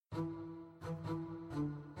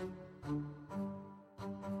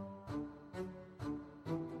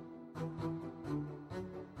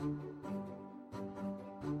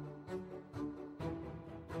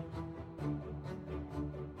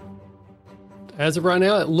as of right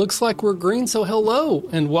now, it looks like we're green. So hello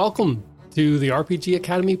and welcome to the RPG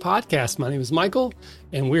Academy podcast. My name is Michael,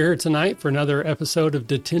 and we're here tonight for another episode of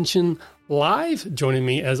Detention Live. Joining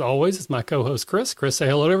me, as always, is my co-host, Chris. Chris, say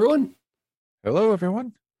hello to everyone. Hello,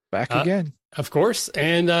 everyone. Back again. Of course.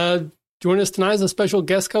 And joining us tonight as a special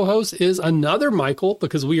guest co-host is another Michael,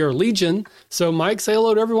 because we are Legion. So, Mike, say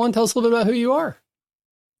hello to everyone. Tell us a little bit about who you are.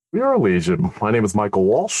 We are Legion. My name is Michael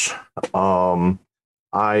Walsh.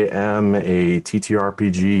 I am a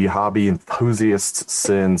TTRPG hobby enthusiast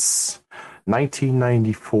since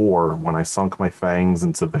 1994 when I sunk my fangs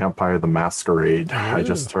into Vampire the Masquerade. I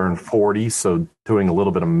just turned 40, so doing a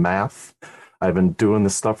little bit of math, I've been doing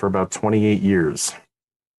this stuff for about 28 years.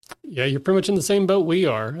 Yeah, you're pretty much in the same boat we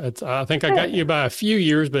are. I think I got you by a few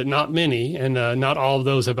years, but not many, and not all of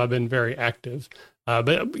those have I been very active.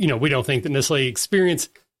 But, you know, we don't think that necessarily experience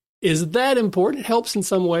is that important. It helps in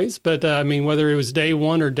some ways, but I mean, whether it was day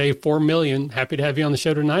 1 or day 4 million, happy to have you on the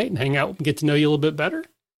show tonight and hang out and get to know you a little bit better.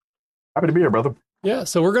 Happy to be here, brother. Yeah,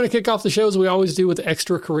 so we're going to kick off the show as we always do with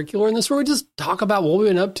extracurricular, and this is where we just talk about what we've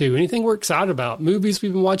been up to, anything we're excited about, movies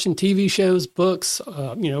we've been watching, TV shows, books,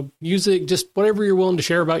 music, just whatever you're willing to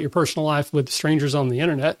share about your personal life with strangers on the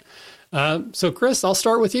internet. So, Chris, I'll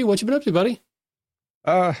start with you. What you been up to, buddy?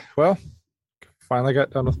 Well, finally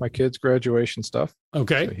got done with my kid's graduation stuff.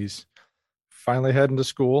 Okay. So he's finally heading to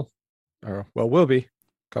school, or will be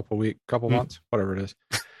couple months, whatever it is.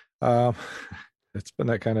 It's been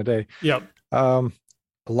that kind of day. Yep.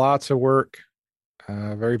 Lots of work,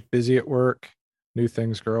 very busy at work, new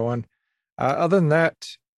things growing. Other than that,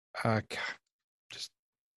 just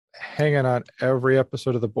hanging on every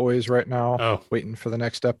episode of The Boys right now, waiting for the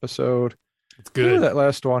next episode. It's good. That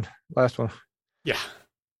last one. Yeah.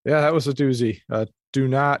 Yeah, that was a doozy. Do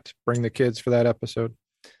not bring the kids for that episode.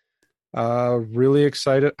 Really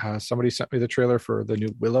excited. Somebody sent me the trailer for the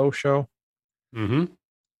new Willow show. Mm-hmm.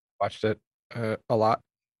 Watched it a lot.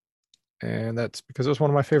 And that's because it was one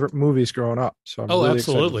of my favorite movies growing up. So I'm really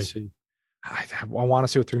absolutely excited to see. I want to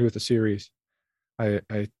see what they're going to do with the series.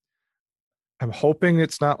 I'm hoping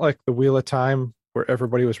it's not like the Wheel of Time where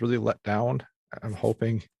everybody was really let down. I'm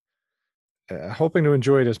hoping to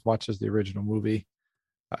enjoy it as much as the original movie.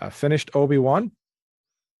 Finished Obi-Wan.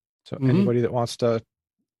 So anybody that wants to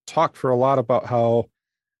talk for a lot about how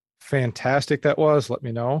fantastic that was, let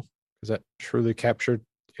me know, because that truly captured,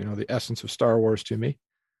 the essence of Star Wars to me.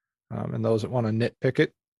 And those that want to nitpick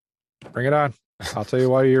it, bring it on. I'll tell you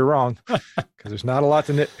why you're wrong, because there's not a lot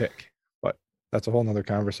to nitpick, but that's a whole nother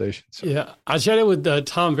conversation. So. Yeah. I chatted with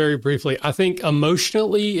Tom very briefly. I think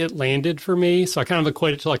emotionally it landed for me. So I kind of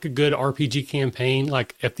equate it to like a good RPG campaign.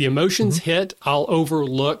 Like if the emotions hit, I'll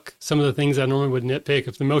overlook some of the things I normally would nitpick.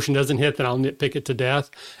 If the emotion doesn't hit, then I'll nitpick it to death.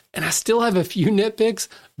 And I still have a few nitpicks,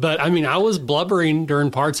 but I mean, I was blubbering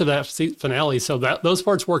during parts of that finale. So those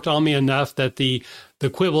parts worked on me enough that the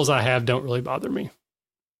quibbles I have don't really bother me.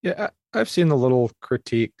 Yeah. I've seen the little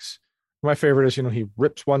critiques. My favorite is, he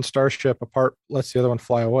rips one starship apart, lets the other one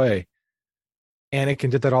fly away.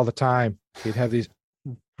 Anakin did that all the time. He'd have these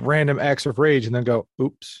random acts of rage and then go,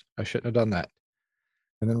 oops, I shouldn't have done that.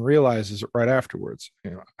 And then realizes it right afterwards.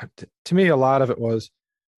 To me, a lot of it was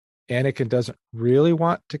Anakin doesn't really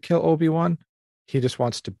want to kill Obi-Wan. He just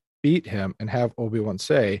wants to beat him and have Obi-Wan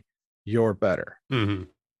say, you're better. Mm-hmm.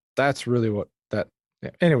 That's really what that...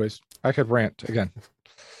 Yeah. Anyways, I could rant again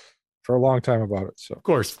for a long time about it. So Of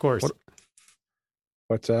course.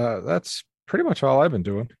 But that's pretty much all I've been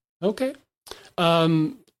doing. Okay.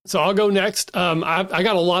 So I'll go next. I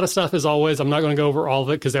got a lot of stuff as always. I'm not going to go over all of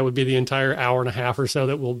it because that would be the entire hour and a half or so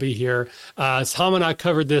that we'll be here. Tom and I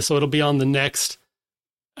covered this, so it'll be on the next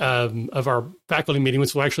of our faculty meeting,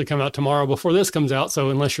 which will actually come out tomorrow before this comes out. So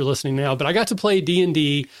unless you're listening now, but I got to play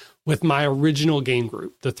D&D with my original game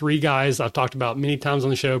group, the 3 guys I've talked about many times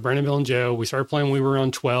on the show, Brandon, Bill, and Joe. We started playing when we were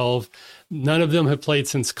around 12. None of them have played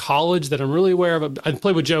since college that I'm really aware of. I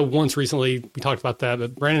played with Joe once recently. We talked about that,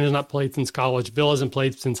 but Brandon has not played since college. Bill hasn't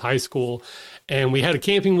played since high school. And we had a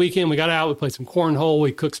camping weekend. We got out, we played some cornhole.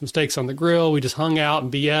 We cooked some steaks on the grill. We just hung out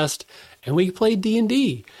and BS'd, and we played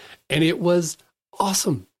D&D. And it was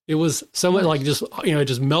awesome. It was so much like it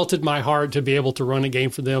just melted my heart to be able to run a game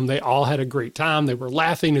for them. They all had a great time. They were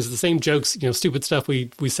laughing. It's the same jokes, stupid stuff we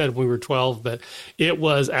said when we were 12, but it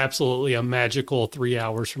was absolutely a magical 3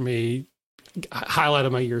 hours for me. Highlight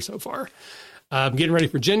of my year so far. I'm getting ready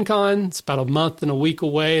for Gen Con. It's about a month and a week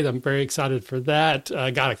away. I'm very excited for that.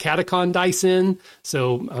 Got a Catacon dice in,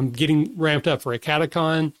 so I'm getting ramped up for a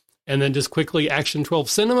Catacon. And then just quickly, Action 12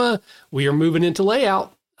 Cinema. We are moving into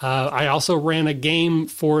layout. I also ran a game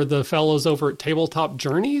for the fellows over at Tabletop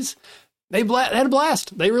Journeys. They had a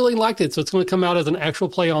blast. They really liked it. So it's going to come out as an actual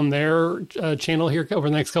play on their channel here over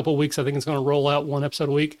the next couple of weeks. I think it's going to roll out one episode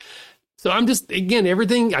a week. So I'm just, again,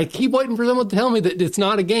 everything, I keep waiting for someone to tell me that it's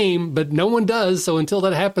not a game, but no one does. So until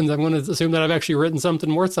that happens, I'm going to assume that I've actually written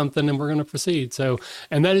something worth something and we're going to proceed. So,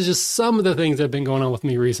 and that is just some of the things that have been going on with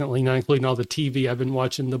me recently, not including all the TV I've been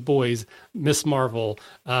watching, The Boys, Miss Marvel,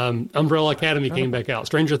 Umbrella Academy came back out,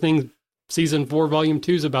 Stranger Things Season 4, Volume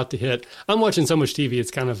 2 is about to hit. I'm watching so much TV,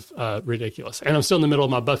 it's kind of ridiculous. And I'm still in the middle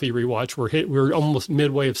of my Buffy rewatch. We're almost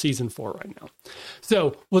midway of Season 4 right now.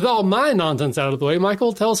 So with all my nonsense out of the way,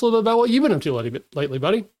 Michael, tell us a little bit about what you've been up to lately,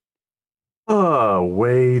 buddy.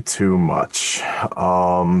 Way too much.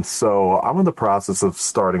 So I'm in the process of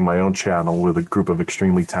starting my own channel with a group of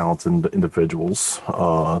extremely talented individuals.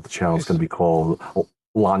 The channel is going to be called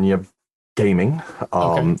Lanya Gaming.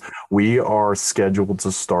 We are scheduled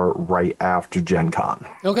to start right after Gen Con.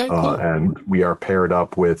 Okay, cool. And we are paired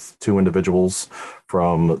up with two individuals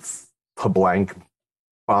from the Blank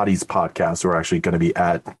Bodies podcast who are actually going to be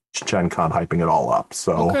at Gen Con hyping it all up.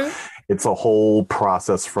 So it's a whole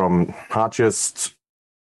process from not just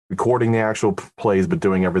recording the actual plays, but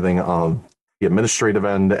doing everything on the administrative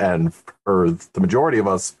end. And for the majority of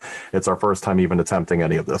us, it's our first time even attempting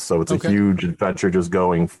any of this. So it's a huge adventure just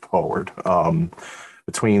going forward.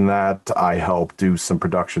 Between that, I help do some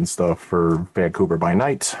production stuff for Vancouver by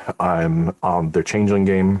Night. I'm on their Changeling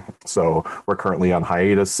game. So we're currently on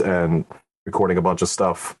hiatus and recording a bunch of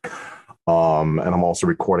stuff. And I'm also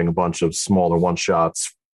recording a bunch of smaller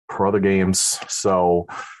one-shots for other games. So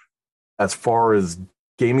as far as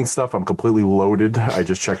gaming stuff, I'm completely loaded. I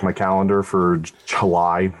just checked my calendar for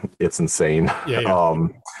July. It's insane.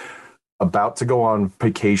 About to go on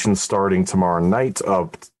vacation starting tomorrow night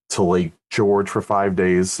up to Lake George for 5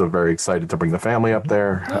 days. So very excited to bring the family up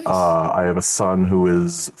there. Nice. I have a son who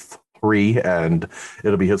is 3, and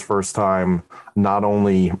it'll be his first time not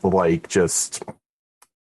only like just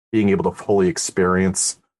being able to fully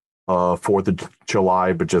experience 4th of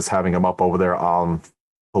July, but just having him up over there on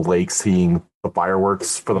the lake, seeing the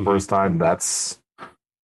fireworks for the first time. That's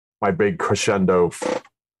my big crescendo for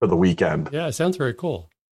the weekend. Yeah, it sounds very cool.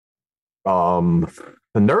 The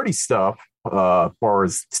nerdy stuff, as far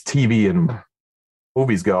as TV and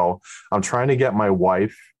movies go, I'm trying to get my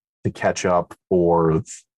wife to catch up for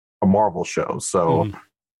a Marvel show. So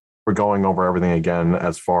we're going over everything again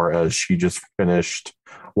as far as she just finished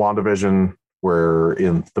WandaVision. We're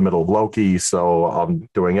in the middle of Loki, so I'm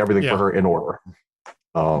doing everything for her in order.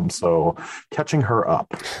 So catching her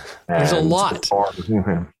up. There's a lot.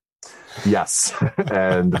 Yes.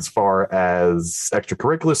 And as far as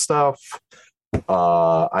extracurricular stuff,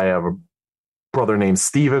 I have a brother named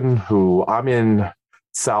Steven who I'm in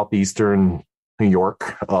southeastern New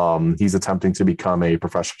York. He's attempting to become a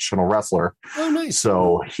professional wrestler. Oh, nice.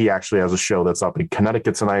 So he actually has a show that's up in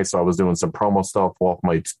Connecticut tonight. So I was doing some promo stuff off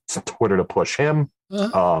my Twitter to push him.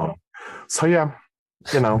 So yeah,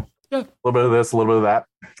 you know, a little bit of this, a little bit of that.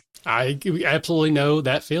 I absolutely know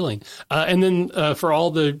that feeling. And then for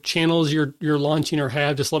all the channels you're launching or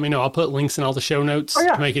have, just let me know. I'll put links in all the show notes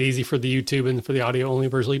to make it easy for the YouTube and for the audio only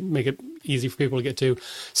version, make it easy for people to get to.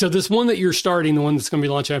 So this one that you're starting, the one that's going to be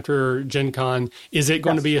launched after Gen Con, is it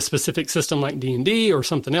going to be a specific system like D&D or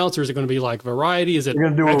something else? Or is it going to be like variety? Is it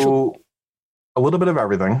We're going to do a little bit of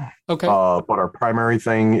everything. Okay. But our primary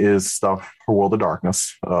thing is stuff for World of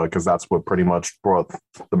Darkness, because that's what pretty much brought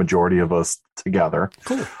the majority of us together.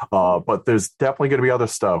 Cool. But there's definitely going to be other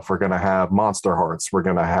stuff. We're going to have Monster Hearts. We're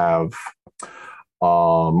going to have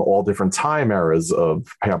all different time eras of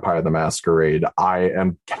Vampire the Masquerade. I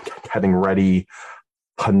am getting ready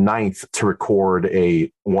tonight to record a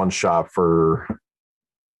one-shot for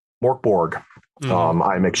Morkborg.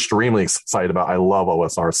 I'm extremely excited about. I love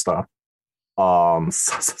OSR stuff.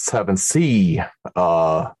 7C,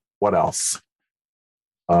 what else?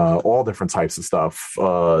 All different types of stuff.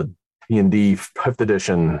 D&D 5th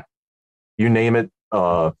edition, you name it.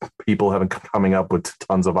 People have been coming up with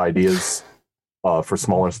tons of ideas for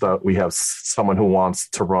smaller stuff. We have someone who wants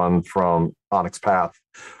to run from Onyx Path.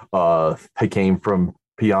 They came from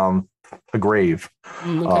Beyond the Grave.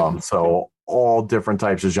 So all different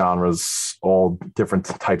types of genres, all different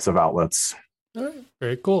types of outlets. All right.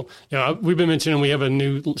 Very cool. Yeah, we've been mentioning we have a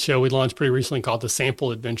new show we launched pretty recently called The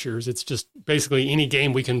Sample Adventures. It's just basically any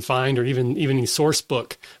game we can find, or even any source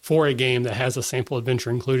book for a game that has a sample adventure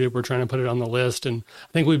included. We're trying to put it on the list, and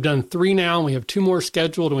I think we've done 3 now. And we have 2 more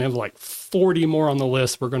scheduled, and we have like 40 more on the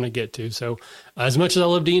list we're going to get to. So as much as I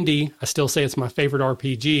love D&D, I still say it's my favorite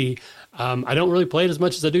RPG. I don't really play it as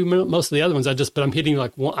much as I do most of the other ones. But I'm hitting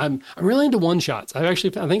like I'm really into one shots. I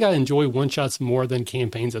think I enjoy one shots more than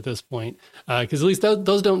campaigns at this point. Cause at least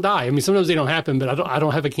those don't die. I mean, sometimes they don't happen, but I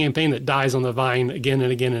don't have a campaign that dies on the vine again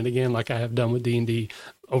and again and again, like I have done with D&D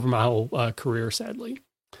over my whole career, sadly.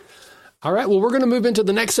 All right, well, we're going to move into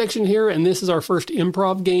the next section here, and this is our first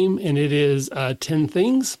improv game, and it is 10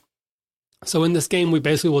 things. So in this game, we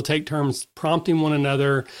basically will take turns prompting one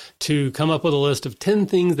another to come up with a list of 10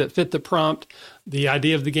 things that fit the prompt. The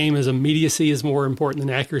idea of the game is immediacy is more important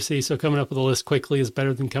than accuracy, so coming up with a list quickly is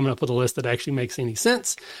better than coming up with a list that actually makes any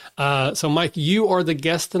sense. So Mike, you are the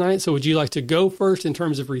guest tonight, so would you like to go first in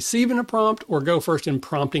terms of receiving a prompt, or go first in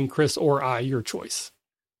prompting Chris or I, your choice?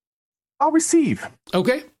 I'll receive.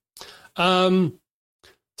 Okay.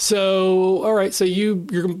 So, all right. So you're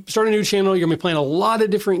starting a new channel. You're going to be playing a lot of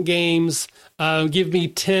different games. Give me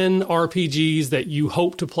 10 RPGs that you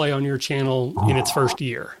hope to play on your channel in its first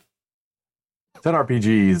year. 10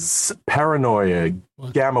 RPGs, Paranoia,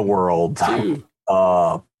 One, Gamma World, 2,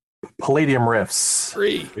 Palladium Rifts,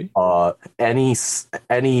 3, any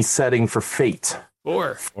setting for Fate,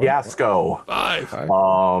 4, Fiasco,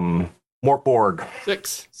 5, Mortborg,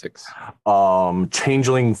 6,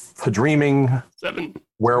 Changeling the Dreaming, 7,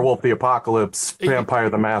 Werewolf the Apocalypse, 8, Vampire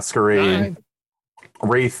the Masquerade, 9,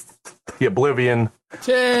 Wraith the Oblivion,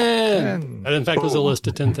 10. That, in fact, was a list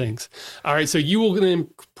of 10 things. All right. So you will then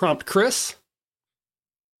prompt Chris.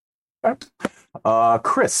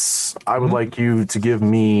 Chris, I would like you to give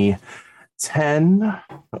me 10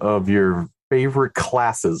 of your favorite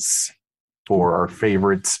classes for our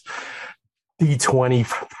favorite D20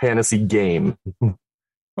 fantasy game.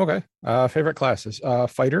 Okay. Favorite classes.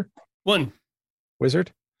 Fighter, 1,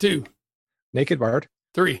 Wizard, 2, Naked Bard,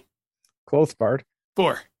 3, Clothed Bard,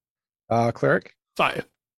 4, Cleric, 5,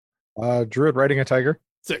 Druid riding a Tiger,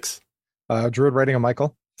 6, Druid riding a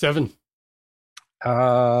Michael. 7,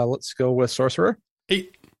 Let's go with Sorcerer.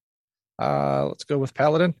 8, Let's go with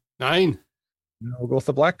Paladin. 9, We'll go with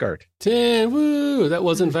the Blackguard. 10. Woo! That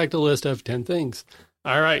was, in fact, a list of 10 things.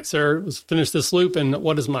 All right, sir. Let's finish this loop. And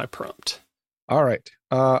what is my prompt? All right.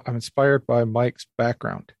 I'm inspired by Mike's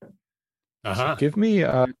background. So give me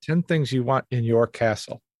 10 things you want in your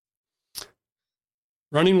castle.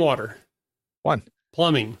 Running water. 1.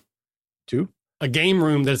 Plumbing. 2. A game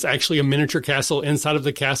room that's actually a miniature castle inside of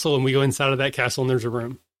the castle, and we go inside of that castle, and there's a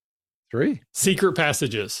room. 3. Secret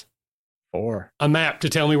passages. 4. A map to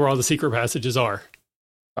tell me where all the secret passages are.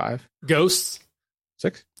 5. Ghosts.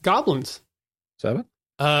 6. Goblins. 7.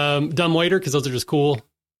 Dumb waiter, because those are just cool.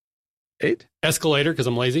 8. Escalator, because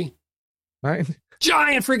I'm lazy. 9.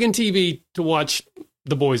 Giant friggin' TV to watch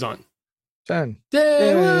the boys on. 10.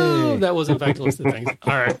 Yay, woo! That was, in fact, a list of things.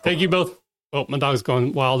 All right. Thank you both. Oh, my dog's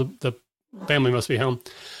going wild. The family must be home.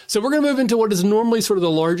 So we're going to move into what is normally sort of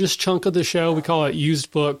the largest chunk of the show. We call it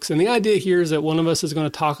used books. And the idea here is that one of us is going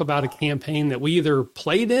to talk about a campaign that we either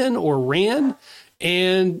played in or ran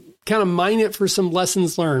and kind of mine it for some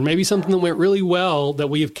lessons learned. Maybe something that went really well that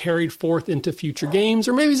we have carried forth into future games,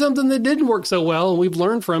 or maybe something that didn't work so well and we've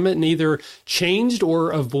learned from it and either changed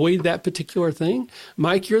or avoid that particular thing.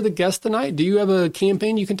 Mike, you're the guest tonight. Do you have a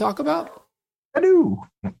campaign you can talk about? I do.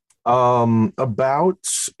 About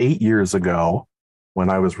 8 years ago,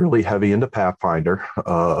 when I was really heavy into Pathfinder,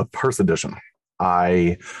 First Edition,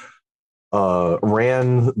 I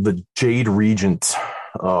ran the Jade Regent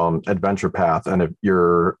adventure path. And if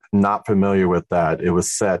you're not familiar with that, it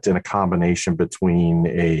was set in a combination between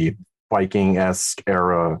a Viking-esque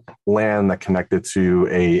era land that connected to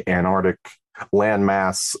a Antarctic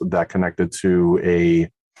landmass that connected to a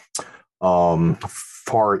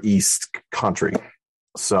Far East country.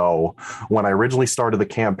 So when I originally started the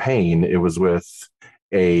campaign, it was with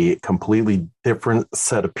a completely different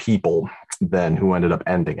set of people than who ended up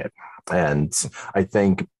ending it. And I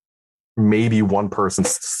think maybe one person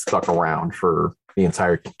stuck around for the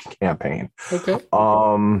entire campaign. Okay.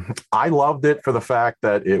 I loved it for the fact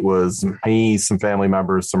that it was me, some family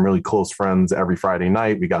members, some really close friends. Every Friday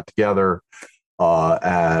night we got together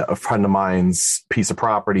at a friend of mine's piece of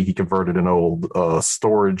property. He converted an old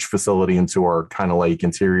storage facility into our kind of like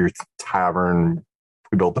interior tavern.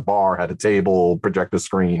 We built a bar, had a table, projector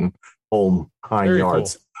screen, whole 9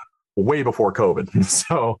 yards. Cool. Way before COVID.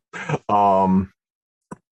 So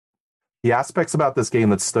the aspects about this game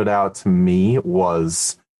that stood out to me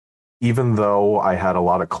was, even though I had a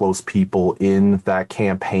lot of close people in that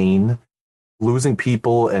campaign, losing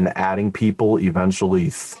people and adding people eventually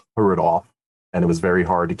threw it off. And it was very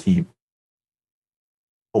hard to keep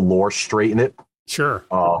the lore straight in it. Sure.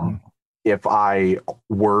 if I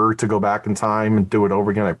were to go back in time and do it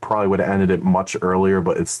over again, I probably would have ended it much earlier,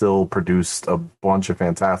 but it still produced a bunch of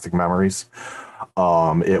fantastic memories.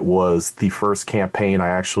 It was the first campaign I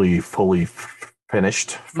actually fully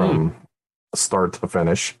finished from start to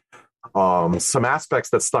finish. Some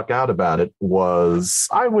aspects that stuck out about it was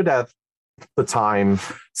I would at the time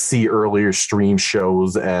see earlier stream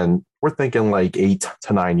shows, and we're thinking like 8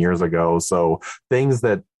 to 9 years ago. So things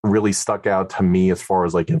that really stuck out to me as far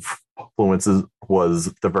as like influences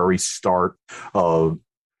was the very start of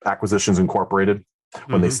Acquisitions Incorporated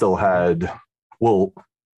when they still had Will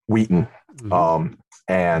Wheaton.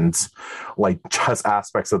 And like just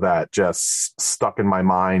aspects of that just stuck in my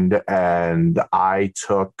mind. And I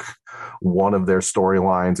took one of their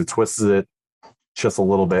storylines and twisted it just a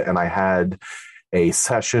little bit. And I had a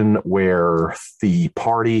session where the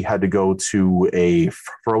party had to go to a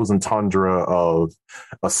frozen tundra of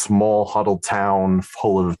a small huddled town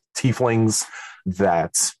full of tieflings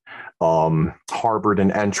that harbored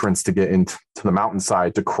an entrance to get into the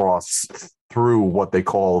mountainside to cross through what they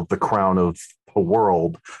call the crown of the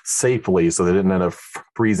world safely, so they didn't end up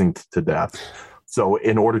freezing to death. So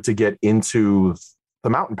in order to get into the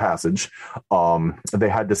mountain passage, they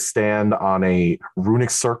had to stand on a runic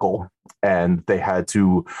circle, and they had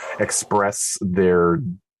to express their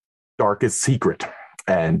darkest secret.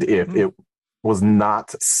 And if it was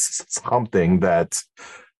not something that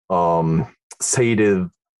sated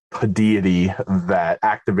a deity that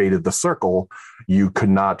activated the circle, you could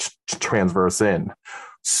not transverse in.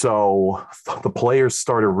 So the players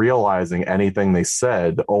started realizing anything they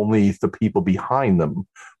said, only the people behind them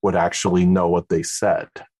would actually know what they said.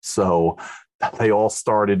 So they all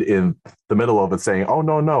started in the middle of it saying, oh,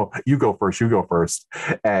 no, you go first.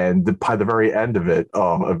 And by the very end of it,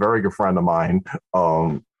 a very good friend of mine,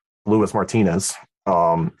 Luis Martinez,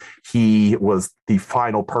 he was the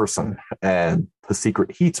final person. And the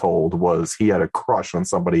secret he told was he had a crush on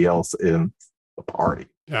somebody else in the party.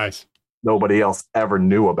 Nice. Nobody else ever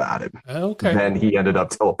knew about it. Okay. Then he ended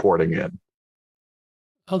up teleporting in.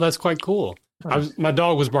 Oh, that's quite cool. My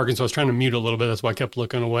dog was barking, so I was trying to mute a little bit. That's why I kept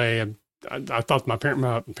looking away. I thought my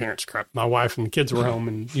wife and the kids were home,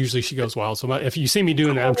 and usually she goes wild. So if you see me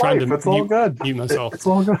doing that, I'm trying to mute myself. It's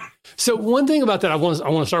all good. So one thing about that I want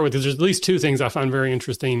to start with is there's at least two things I find very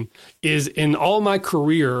interesting. Is in all my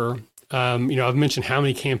career, I've mentioned how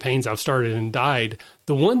many campaigns I've started and died.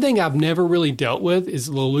 The one thing I've never really dealt with is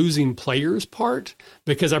the losing players part,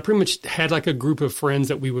 because I pretty much had like a group of friends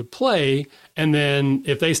that we would play. And then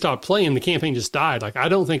if they stopped playing, the campaign just died. Like, I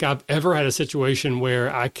don't think I've ever had a situation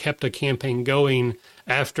where I kept a campaign going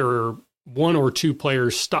after one or two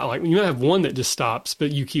players stop. Like, you might have one that just stops,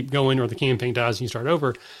 but you keep going, or the campaign dies and you start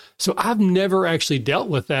over. So I've never actually dealt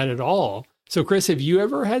with that at all. So Chris, have you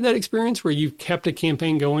ever had that experience where you've kept a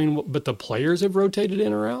campaign going, but the players have rotated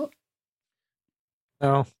in or out?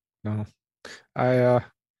 No. I'm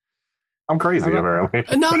crazy, apparently.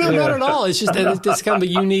 No, not at all. It's just that it's kind of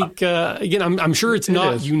a unique. Again, I'm sure it's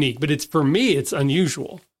not unique, but it's, for me, it's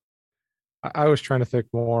unusual. I was trying to think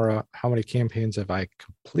more. How many campaigns have I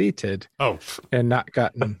completed? And not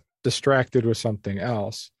gotten distracted with something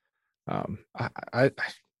else? I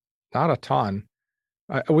not a ton.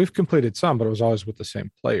 We've completed some, but it was always with the same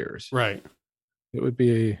players. Right. It would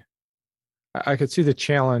be. I could see the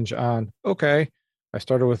challenge on. Okay, I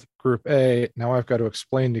started with Group A. Now I've got to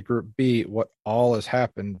explain to Group B what all has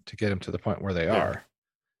happened to get them to the point where they are.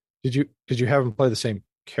 Did you have them play the same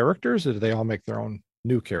characters, or did they all make their own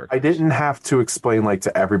new characters? I didn't have to explain like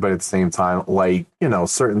to everybody at the same time. Like,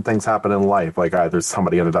 certain things happen in life. Like either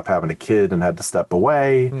somebody ended up having a kid and had to step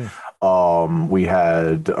away. We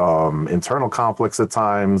had internal conflicts at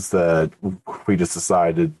times that we just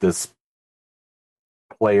decided this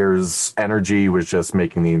player's energy was just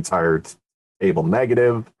making the entire table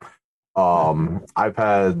negative. I've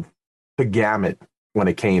had the gamut when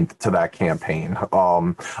it came to that campaign.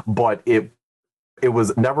 But it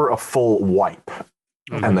was never a full wipe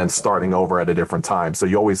and then starting over at a different time. So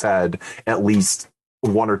you always had at least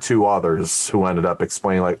one or two others who ended up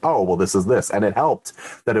explaining like, oh, well, this is this. And it helped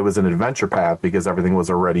that it was an adventure path because everything was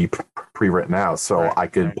already pre-written out. So I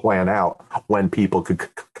could plan out when people could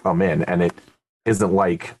come in. And it isn't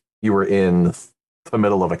like you were in the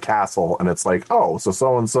middle of a castle and it's like, oh, so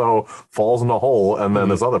so-and-so falls in a hole and then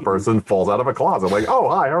this other person falls out of a closet. Like, oh,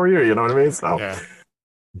 hi, how are you? You know what I mean? So,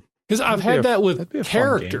 because I've had that with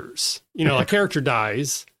characters. A character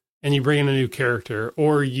dies and you bring in a new character,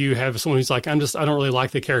 or you have someone who's like, I don't really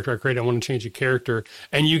like the character I created. I want to change the character.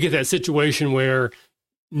 And you get that situation where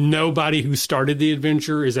nobody who started the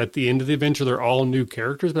adventure is at the end of the adventure. They're all new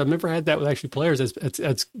characters, but I've never had that with actually players.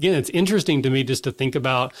 It's interesting to me just to think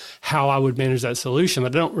about how I would manage that solution. I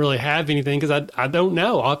don't really have anything because I don't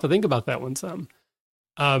know. I'll have to think about that one some.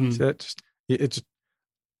 It's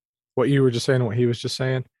what you were just saying, what he was just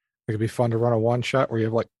saying. It could be fun to run a one shot where you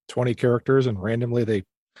have like 20 characters and randomly they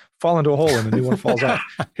fall into a hole and a new one falls out.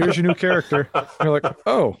 Here's your new character. And you're like,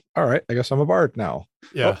 oh, all right, I guess I'm a bard now.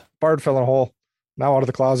 Yeah. Oh, bard fell in a hole. Now out of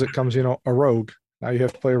the closet comes, a rogue. Now you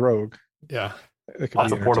have to play a rogue. Yeah.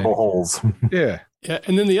 Lots of portable holes. Yeah. Yeah.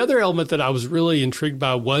 And then the other element that I was really intrigued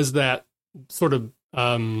by was that sort of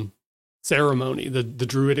ceremony, the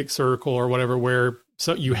druidic circle or whatever, where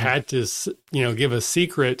so you had to, give a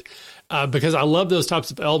secret because I love those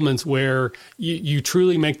types of elements where you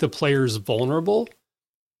truly make the players vulnerable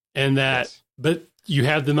and that, yes. But you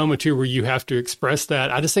have the moment too where you have to express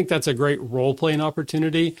that. I just think that's a great role playing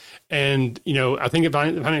opportunity. And, I think I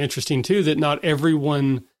find it interesting too, that not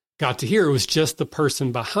everyone got to hear. It was just the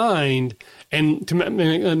person behind. And to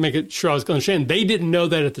make it sure I was going to understand, they didn't know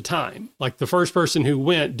that at the time. Like the first person who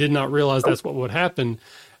went did not realize that's what would happen.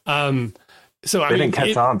 So they didn't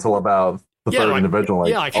catch on until about the third individual.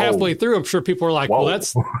 Like halfway through, I'm sure people were like, whoa. Well,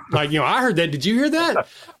 that's like, I heard that. Did you hear that?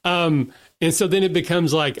 And so then it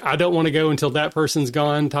becomes like, I don't want to go until that person's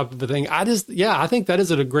gone type of a thing. I think that is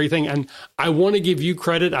a great thing. And I want to give you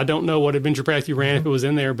credit. I don't know what adventure path you ran if it was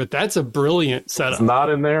in there, but that's a brilliant setup. It's not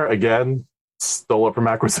in there. Again, stole it from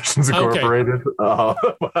Acquisitions Incorporated.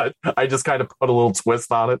 Okay. But I just kind of put a little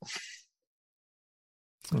twist on it.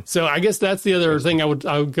 So I guess that's the other thing I would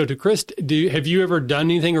go to. Chris, have you ever done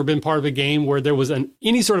anything or been part of a game where there was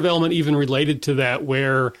any sort of element even related to that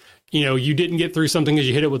where, you didn't get through something because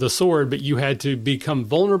you hit it with a sword, but you had to become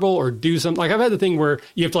vulnerable or do something? Like I've had the thing where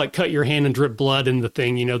you have to like cut your hand and drip blood in the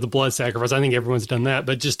thing, the blood sacrifice. I think everyone's done that.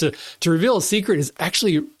 But just to reveal a secret is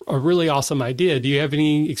actually a really awesome idea. Do you have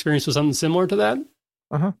any experience with something similar to that?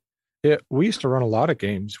 Uh-huh. Yeah, we used to run a lot of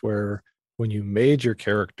games where when you made your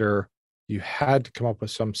character, you had to come up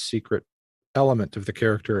with some secret element of the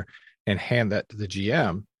character and hand that to the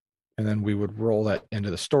GM. And then we would roll that into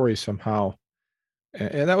the story somehow.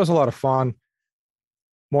 And that was a lot of fun.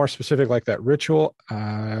 More specific, like that ritual. I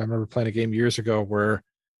remember playing a game years ago where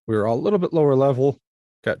we were all a little bit lower level,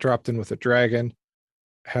 got dropped in with a dragon,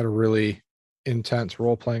 had a really intense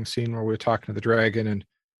role-playing scene where we were talking to the dragon, and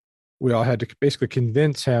we all had to basically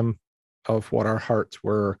convince him of what our hearts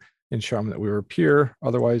were and show him that we were pure.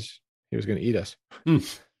 Otherwise, he was going to eat us.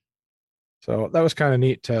 So that was kind of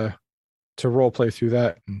neat to role play through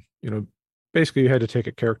that. And, basically you had to take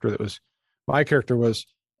a character that was, my character was,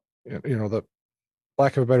 the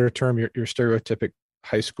lack of a better term, your stereotypic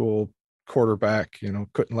high school quarterback,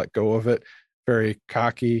 couldn't let go of it. Very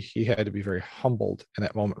cocky. He had to be very humbled in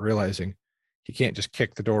that moment, realizing he can't just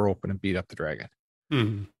kick the door open and beat up the dragon.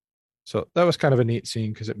 Mm-hmm. So that was kind of a neat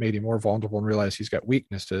scene because it made him more vulnerable and realize he's got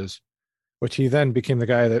weaknesses, which he then became the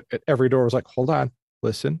guy that at every door was like, hold on,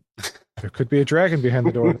 listen, there could be a dragon behind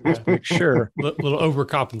the door. Let's make sure. Little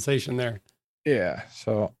overcompensation there. Yeah.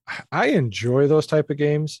 So I enjoy those type of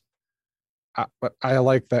games, but I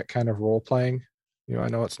like that kind of role playing. I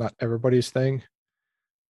know it's not everybody's thing.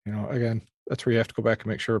 Again, that's where you have to go back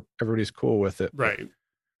and make sure everybody's cool with it. Right. But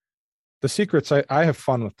the secrets, I have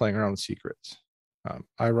fun with playing around with secrets.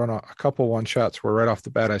 I run a couple one shots where right off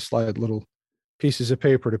the bat, I slide little pieces of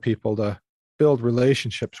paper to people to build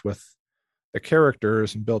relationships with the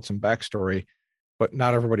characters and build some backstory, but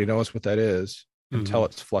not everybody knows what that is until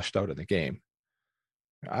it's flushed out in the game.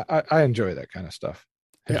 I enjoy that kind of stuff.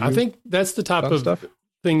 I think that's the type of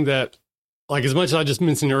thing that, like, as much as I just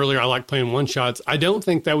mentioned earlier, I like playing one shots. I don't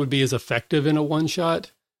think that would be as effective in a one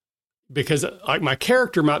shot because, like, my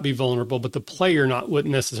character might be vulnerable, but the player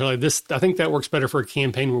wouldn't necessarily. I think that works better for a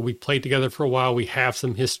campaign where we played together for a while. We have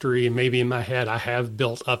some history, and maybe in my head I have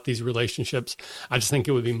built up these relationships. I just think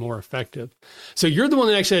it would be more effective. So you're the one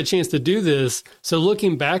that actually had a chance to do this. So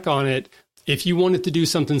looking back on it, if you wanted to do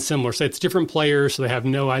something similar, say it's different players, so they have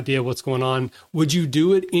no idea what's going on, would you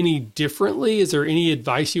do it any differently? Is there any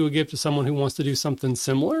advice you would give to someone who wants to do something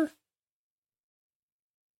similar?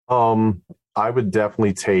 I would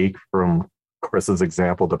definitely take from Chris's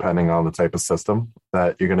example, depending on the type of system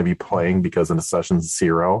that you're going to be playing, because in a session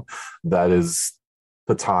 0, that is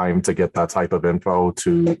the time to get that type of info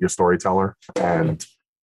to your storyteller. And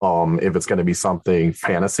if it's going to be something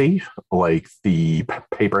fantasy, like the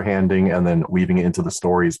paper handing and then weaving it into the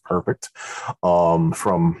story is perfect.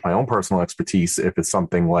 From my own personal expertise, if it's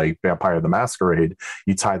something like Vampire the Masquerade,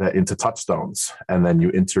 you tie that into touchstones and then you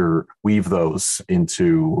interweave those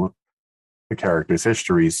into the character's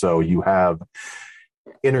history. So you have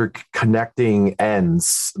interconnecting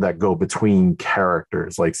ends that go between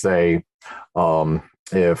characters. Like, say,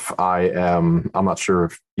 if I'm not sure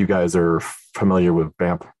if you guys are familiar with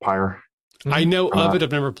Vampire. I know of it.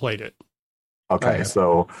 I've never played it. Okay,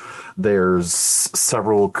 so there's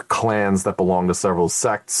several clans that belong to several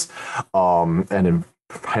sects, and in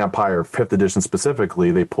Vampire 5th edition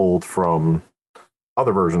specifically, they pulled from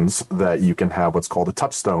other versions that you can have what's called a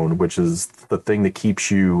touchstone, which is the thing that keeps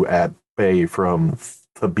you at bay from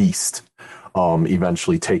the beast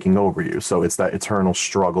eventually taking over you. So it's that eternal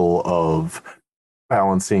struggle of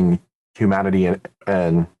balancing humanity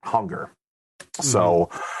and hunger. Mm-hmm. So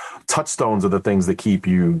touchstones are the things that keep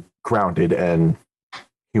you grounded and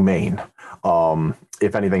humane.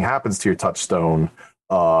 If anything happens to your touchstone,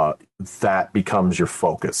 that becomes your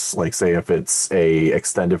focus. Like, say, if it's a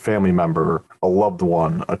extended family member, a loved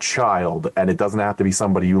one, a child, and it doesn't have to be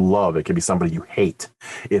somebody you love. It can be somebody you hate.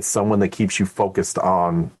 It's someone that keeps you focused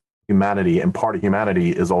on humanity, and part of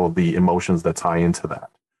humanity is all of the emotions that tie into that.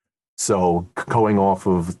 So going off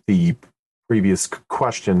of the previous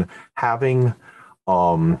question, having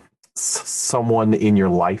someone in your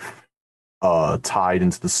life tied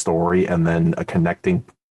into the story, and then a connecting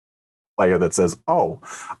player that says, oh,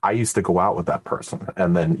 I used to go out with that person,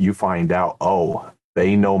 and then you find out, oh,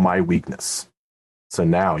 they know my weakness, so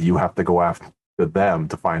now you have to go after them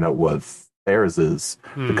to find out what theirs is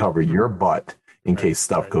to cover your butt in case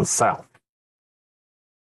stuff goes south.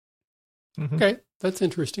 Okay, that's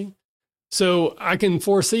interesting. So I can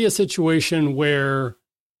foresee a situation where,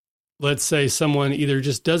 let's say, someone either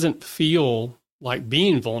just doesn't feel like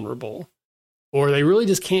being vulnerable, or they really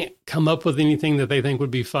just can't come up with anything that they think would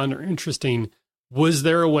be fun or interesting. Was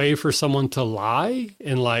there a way for someone to lie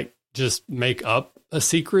and like just make up a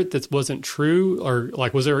secret that wasn't true? Or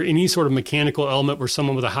like, was there any sort of mechanical element where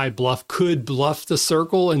someone with a high bluff could bluff the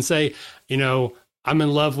circle and say, you know, I'm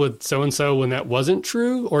in love with so-and-so when that wasn't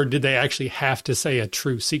true? Or did they actually have to say a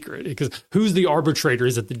true secret? Because who's the arbitrator?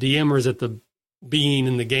 Is it the DM or is it the being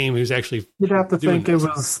in the game who's actually You'd have to think this? It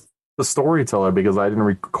was the storyteller, because I didn't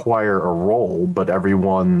require a role, but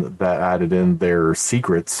everyone that added in their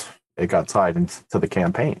secrets, it got tied into the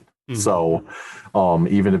campaign. Mm-hmm. So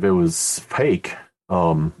even if it was fake,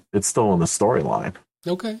 it's still in the storyline.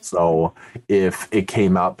 Okay. So if it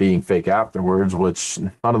came out being fake afterwards, which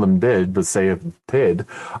none of them did, but say if it did,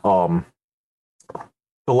 the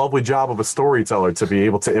lovely job of a storyteller to be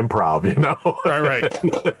able to improv, you know?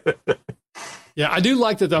 Right. Yeah, I do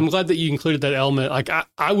like that. I'm glad that you included that element. Like,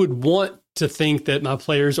 I would want to think that my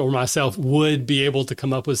players or myself would be able to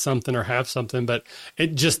come up with something or have something, but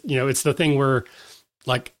it just, you know, it's the thing where,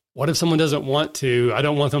 like, what if someone doesn't want to? I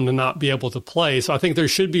don't want them to not be able to play. So I think there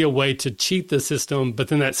should be a way to cheat the system, but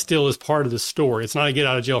then that still is part of the story. It's not a get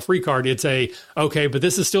out of jail free card. It's okay, but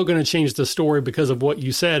this is still going to change the story because of what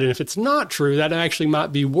you said. And if it's not true, that actually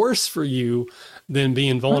might be worse for you than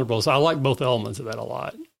being vulnerable. So I like both elements of that a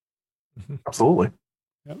lot. Absolutely.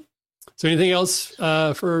 Yep. So anything else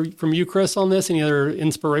from you, Chris, on this? Any other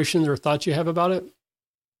inspirations or thoughts you have about it?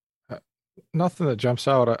 Nothing that jumps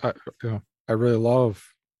out. I really love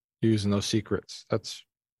using those secrets. That's,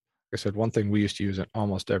 like I said, one thing we used to use in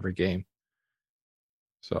almost every game.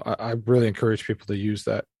 So I really encourage people to use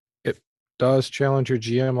that. It does challenge your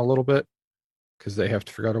GM a little bit because they have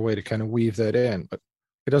to figure out a way to kind of weave that in, but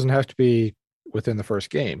it doesn't have to be within the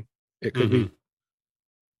first game. It could be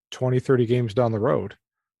 20, 30 games down the road.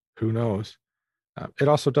 Who knows? It can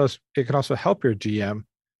also help your GM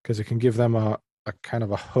because it can give them a kind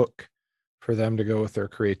of a hook for them to go with their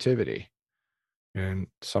creativity and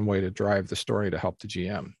some way to drive the story to help the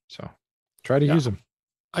GM. So try to use them.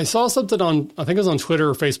 I saw something on, I think it was on Twitter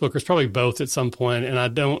or Facebook, or it's probably both at some point, and I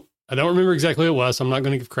don't remember exactly what it was, so I'm not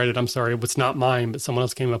going to give credit. I'm sorry. It's not mine, but someone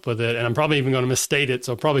else came up with it, and I'm probably even going to misstate it,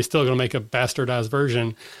 so probably still going to make a bastardized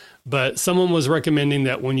version. But someone was recommending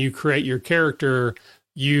that when you create your character,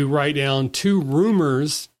 you write down 2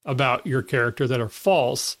 rumors about your character that are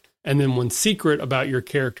false, and then 1 secret about your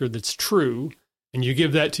character that's true, and you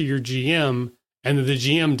give that to your GM, and then the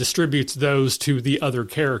GM distributes those to the other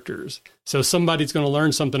characters. So somebody's going to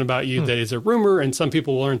learn something about you that is a rumor, and some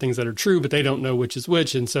people will learn things that are true, but they don't know which is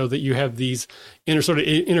which. And so that you have these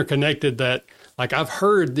interconnected that, like, I've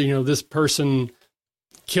heard, this person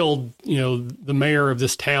killed, the mayor of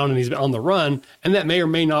this town and he's on the run, and that may or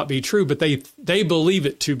may not be true, but they believe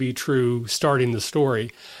it to be true starting the story.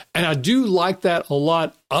 And I do like that a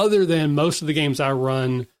lot, other than most of the games I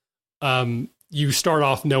run. you start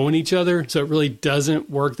off knowing each other. So it really doesn't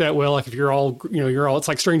work that well. Like if you're all, it's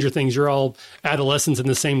like Stranger Things, you're all adolescents in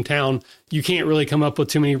the same town. You can't really come up with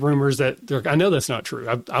too many rumors I know that's not true.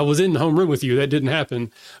 I was in the homeroom with you. That didn't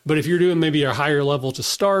happen. But if you're doing maybe a higher level to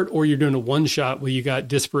start, or you're doing a one shot where you got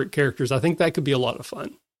disparate characters, I think that could be a lot of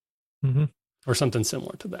fun or something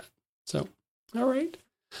similar to that. So, all right.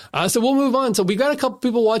 So we'll move on. So we've got a couple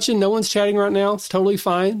people watching. No one's chatting right now. It's totally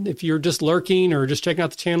fine. If you're just lurking or just checking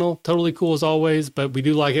out the channel, totally cool as always. But we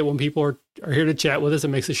do like it when people are here to chat with us. It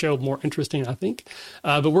makes the show more interesting, I think.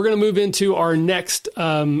 But we're going to move into our next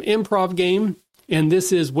improv game. And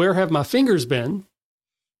this is Where Have My Fingers Been?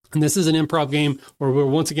 And this is an improv game where we'll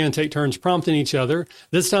once again take turns prompting each other.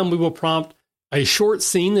 This time we will prompt a short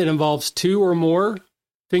scene that involves 2 or more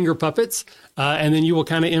finger puppets. And then you will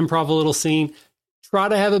kind of improv a little scene. Try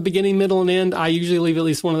to have a beginning, middle, and end. I usually leave at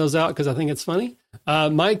least one of those out because I think it's funny.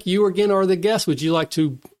 Mike, you again are the guest. Would you like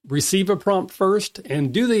to receive a prompt first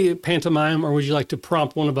and do the pantomime, or would you like to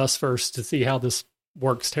prompt one of us first to see how this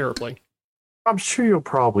works terribly? I'm sure you'll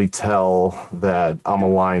probably tell that I'm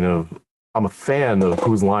a fan of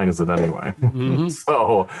Whose Line Is It Anyway?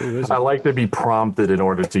 So I like to be prompted in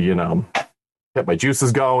order to, get my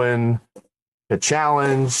juices going, get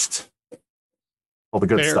challenged. All the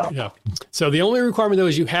good stuff. Yeah. So the only requirement, though,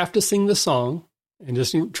 is you have to sing the song. And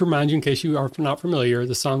just to remind you, in case you are not familiar,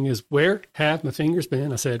 the song is Where Have My Fingers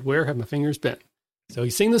Been? I said, Where Have My Fingers Been? So you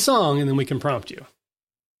sing the song, and then we can prompt you.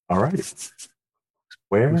 All right.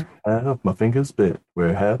 Where have my fingers been?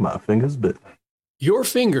 Where have my fingers been? Your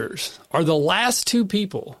fingers are the last 2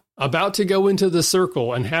 people about to go into the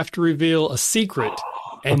circle and have to reveal a secret,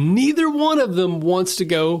 and neither one of them wants to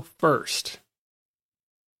go first.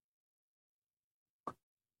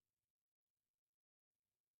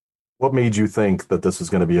 What made you think that this was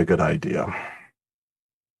going to be a good idea?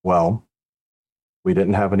 Well, we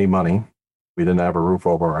didn't have any money. We didn't have a roof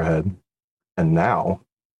over our head. And now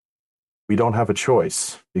we don't have a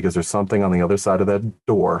choice because there's something on the other side of that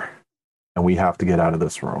door and we have to get out of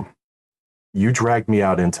this room. You dragged me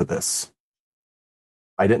out into this.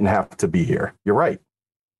 I didn't have to be here. You're right.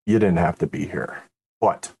 You didn't have to be here,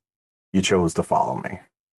 but you chose to follow me.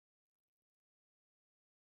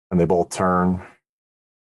 And they both turn.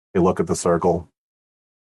 They look at the circle.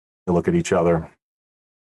 They look at each other.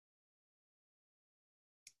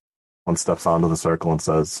 One steps onto the circle and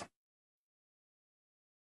says,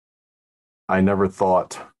 I never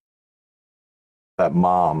thought that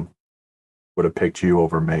Mom would have picked you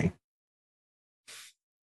over me.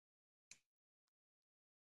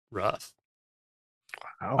 Rough.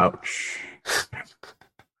 Wow. Ouch. I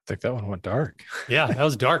think that one went dark. Yeah, that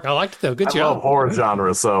was dark. I liked it, though. Good I job. love horror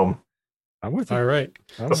genre, so I'm with you. All right.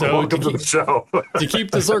 so welcome to the show. To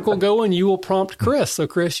keep the circle going, you will prompt Chris. So,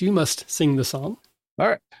 Chris, you must sing the song. All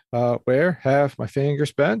right. Where have my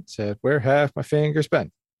fingers been? Said, where have my fingers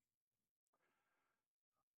been?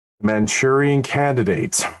 Manchurian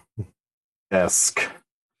Candidate-esque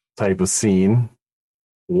type of scene.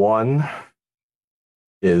 One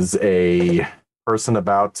is a person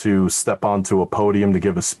about to step onto a podium to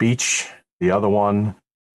give a speech. The other one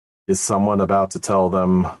is someone about to tell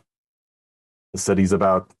them the city's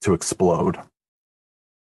about to explode. All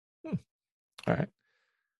right.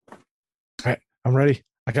 All right. I'm ready.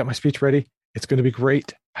 I got my speech ready. It's going to be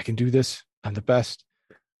great. I can do this. I'm the best.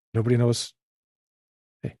 Nobody knows.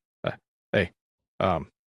 Hey,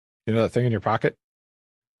 you know that thing in your pocket?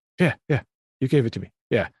 Yeah. You gave it to me.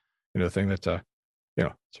 Yeah. You know the thing that's,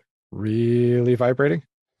 it's really vibrating?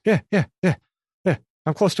 Yeah.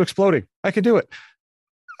 I'm close to exploding. I can do it.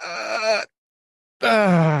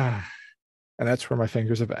 And that's where my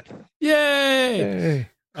fingers have been. Yay!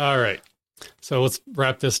 All right. So let's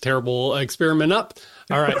wrap this terrible experiment up.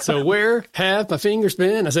 All right. So where have my fingers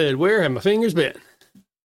been? I said, where have my fingers been?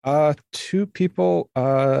 2 people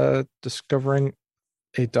discovering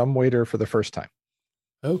a dumbwaiter for the first time.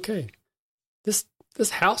 Okay. This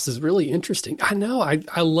house is really interesting. I know.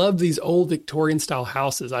 I love these old Victorian style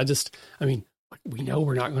houses. We know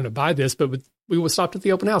we're not going to buy this, but we will stop at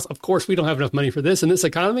the open house. Of course, we don't have enough money for this in this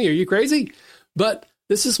economy. Are you crazy? But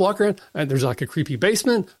let's just walk around, and there's like a creepy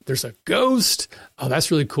basement. There's a ghost. Oh,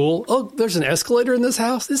 that's really cool. Oh, there's an escalator in this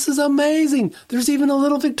house. This is amazing. There's even a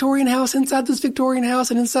little Victorian house inside this Victorian house,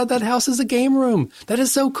 and inside that house is a game room. That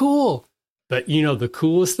is so cool. But the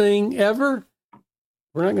coolest thing ever?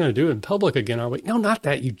 We're not going to do it in public again, are we? No, not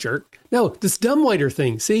that, you jerk. No, this dumbwaiter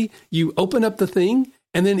thing. See, you open up the thing,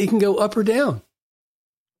 and then it can go up or down.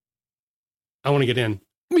 I want to get in.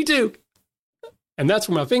 Me too. And that's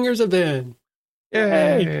where my fingers have been.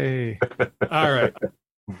 Yay. All right.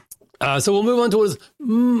 So we'll move on to what is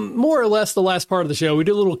more or less the last part of the show. We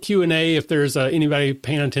do a little Q&A if there's anybody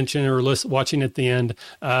paying attention or watching at the end.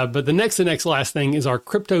 But the next last thing is our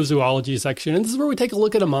cryptozoology section. And this is where we take a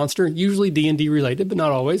look at a monster, usually D&D related, but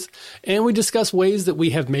not always. And we discuss ways that we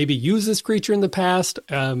have maybe used this creature in the past,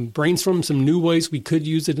 brainstorm some new ways we could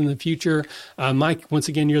use it in the future. Mike, once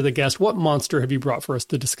again, you're the guest. What monster have you brought for us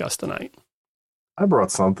to discuss tonight? I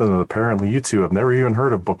brought something that apparently you two have never even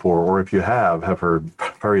heard of before, or if you have heard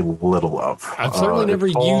very little of. I've certainly never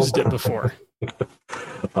used it before.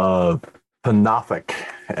 Panothic.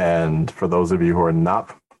 And for those of you who are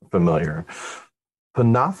not familiar,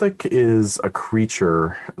 Panothic is a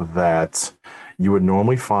creature that you would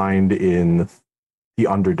normally find in the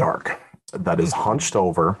Underdark that is hunched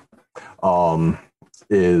over,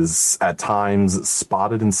 is at times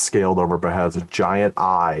spotted and scaled over, but has a giant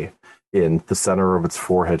eye in the center of its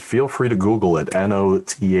forehead. Feel free to Google it,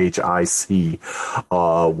 Nothic,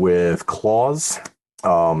 with claws.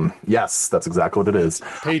 Yes, that's exactly what it is.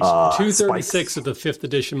 Page 236 of the 5th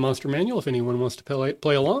edition Monster Manual, if anyone wants to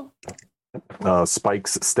play along.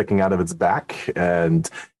 Spikes sticking out of its back, and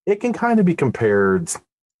it can kind of be compared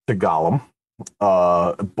to Gollum,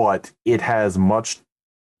 but it has much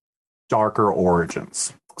darker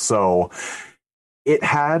origins. So it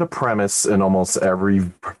had a premise in almost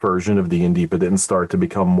every version of D&D, but didn't start to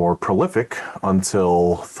become more prolific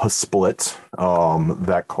until the split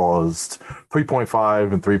that caused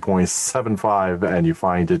 3.5 and 3.75, and you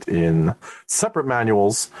find it in separate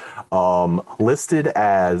manuals listed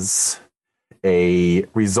as a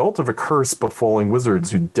result of a curse befalling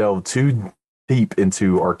wizards who delve too deep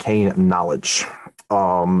into arcane knowledge.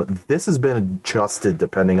 This has been adjusted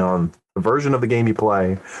depending on the version of the game you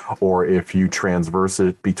play, or if you transverse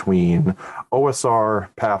it between OSR,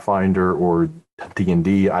 Pathfinder, or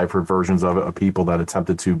D&D. I've heard versions of it of people that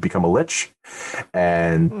attempted to become a lich,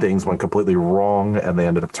 and things went completely wrong, and they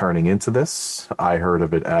ended up turning into this. I heard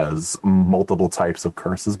of it as multiple types of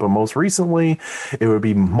curses, but most recently, it would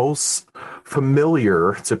be most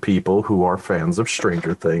familiar to people who are fans of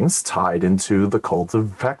Stranger Things, tied into the cult of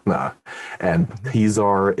Vecna, and these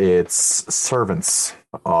are its servants.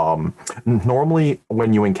 Normally,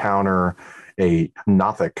 when you encounter a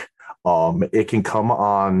Nothic, it can come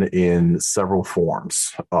on in several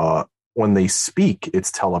forms. When they speak,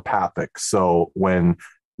 it's telepathic. So when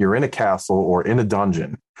you're in a castle or in a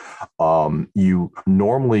dungeon, you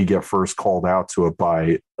normally get first called out to it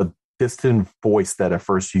by a distant voice that at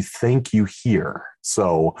first you think you hear.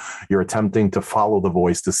 So you're attempting to follow the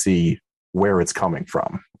voice to see where it's coming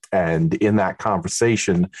from. And in that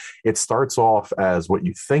conversation, it starts off as what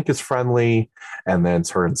you think is friendly and then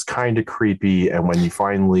turns kind of creepy. And when you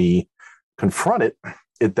finally confront it,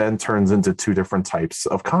 it then turns into two different types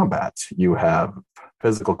of combat. You have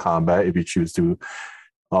physical combat if you choose to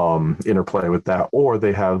interplay with that, or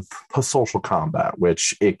they have a social combat,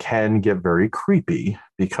 which it can get very creepy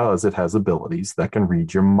because it has abilities that can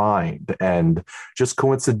read your mind. And just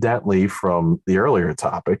coincidentally from the earlier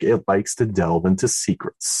topic, it likes to delve into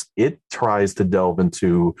secrets. It tries to delve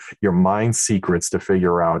into your mind secrets to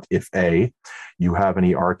figure out if A, you have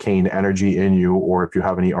any arcane energy in you, or if you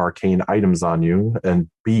have any arcane items on you, and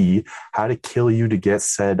B, how to kill you to get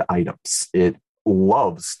said items. It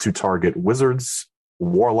loves to target wizards,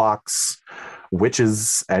 warlocks,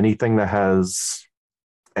 witches, anything that has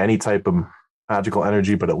any type of magical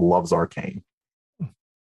energy, but it loves arcane.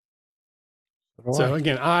 So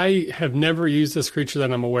again, I have never used this creature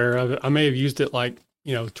that I'm aware of. I may have used it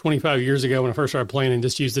 25 years ago when I first started playing and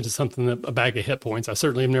just used it as something that a bag of hit points. I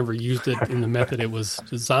certainly have never used it in the method it was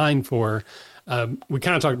designed for. We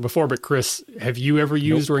kind of talked before, but Chris, have you ever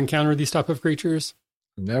used or encountered these type of creatures?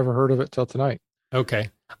 Never heard of it till tonight. Okay.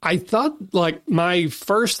 I thought, my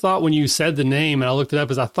first thought when you said the name, and I looked it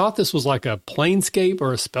up, is I thought this was like a planescape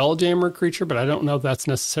or a spelljammer creature, but I don't know if that's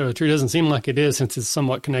necessarily true. It doesn't seem like it is, since it's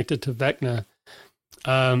somewhat connected to Vecna.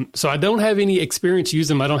 So I don't have any experience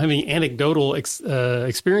using them. I don't have any anecdotal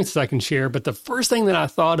experiences I can share, but the first thing that I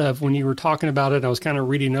thought of when you were talking about it, and I was kind of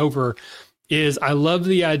reading over, is I love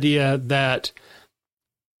the idea that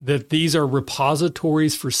these are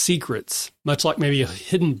repositories for secrets, much like maybe a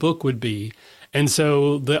hidden book would be. And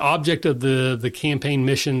so the object of the campaign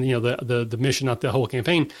mission, the mission, not the whole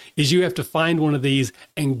campaign, is you have to find one of these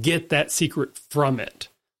and get that secret from it.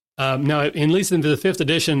 Now, at least into the 5th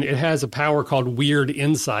edition, it has a power called Weird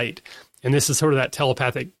Insight. And this is sort of that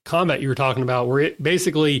telepathic combat you were talking about, where it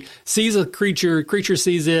basically sees a creature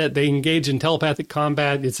sees it, they engage in telepathic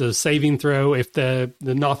combat. It's a saving throw. If the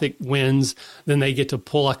Nothic wins, then they get to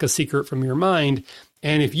pull like a secret from your mind.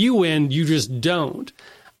 And if you win, you just don't.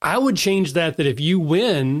 I would change that if you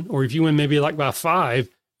win, or if you win maybe by 5,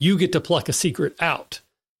 you get to pluck a secret out.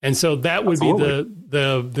 And so that would Absolutely.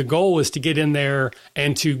 be the goal, is to get in there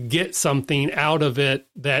and to get something out of it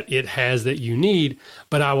that it has that you need.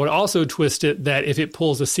 But I would also twist it that if it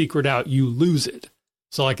pulls a secret out, you lose it.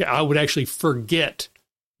 So like I would actually forget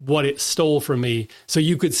what it stole from me. So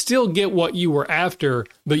you could still get what you were after,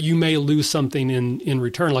 but you may lose something in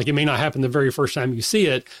return. Like it may not happen the very first time you see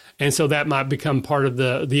it. And so that might become part of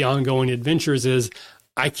the ongoing adventures is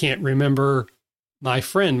I can't remember my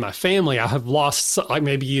friend, my family. I have lost, like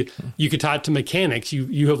maybe you could tie it to mechanics.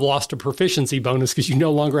 You have lost a proficiency bonus because you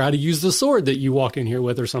no longer know how to use the sword that you walk in here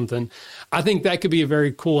with or something. I think that could be a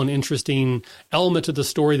very cool and interesting element to the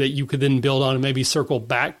story that you could then build on and maybe circle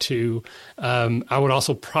back to. I would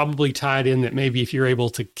also probably tie it in that maybe if you're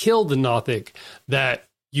able to kill the Nothic, that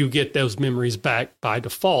you get those memories back by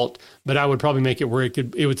default, but I would probably make it where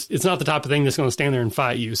it's not the type of thing that's going to stand there and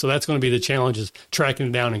fight you. So that's going to be the challenge, is tracking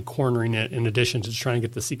it down and cornering it in addition to just trying to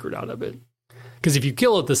get the secret out of it. Because if you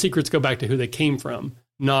kill it, the secrets go back to who they came from,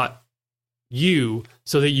 not you,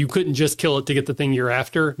 so that you couldn't just kill it to get the thing you're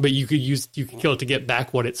after, but you could kill it to get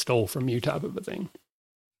back what it stole from you, type of a thing.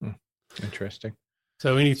 Interesting.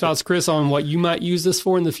 So any thoughts, Chris, on what you might use this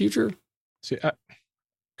for in the future? See, I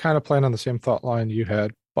kind of playing on the same thought line you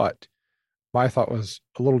had, but my thought was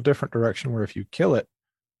a little different direction, where if you kill it,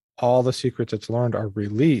 all the secrets it's learned are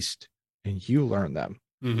released and you learn them.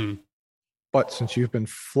 Mm-hmm. But since you've been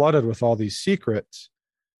flooded with all these secrets,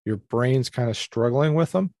 your brain's kind of struggling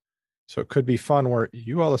with them. So it could be fun where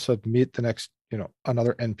you all of a sudden meet the next,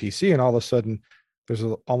 another NPC, and all of a sudden there's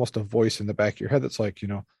almost a voice in the back of your head that's like,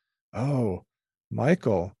 oh,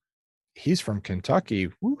 Michael, he's from Kentucky,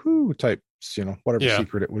 woohoo type, whatever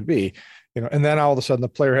secret it would be, and then all of a sudden the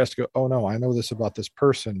player has to go, oh no, I know this about this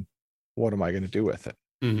person. What am I going to do with it?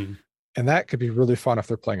 Mm-hmm. And that could be really fun if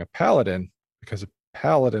they're playing a paladin, because a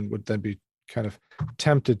paladin would then be kind of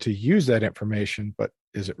tempted to use that information, but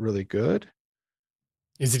is it really good?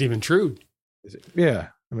 Is it even true? Yeah.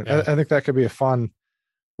 I think that could be a fun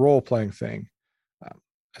role-playing thing,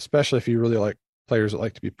 especially if you really like players that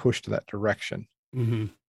like to be pushed to that direction. Mm-hmm.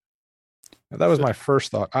 That was my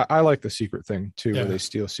first thought. I like the secret thing too, where they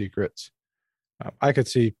steal secrets. I could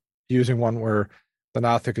see using one where the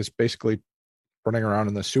Nothic is basically running around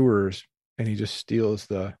in the sewers and he just steals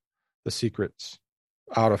the secrets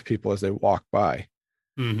out of people as they walk by.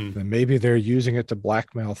 Mm-hmm. And maybe they're using it to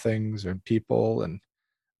blackmail things and people, and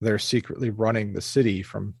they're secretly running the city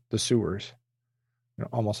from the sewers.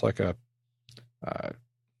 Almost like a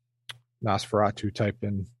Nosferatu type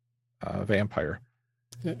in vampire.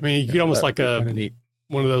 I mean, you could almost like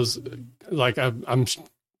one of those, like I'm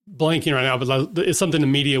blanking right now, but it's something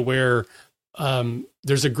in media where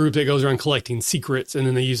there's a group that goes around collecting secrets, and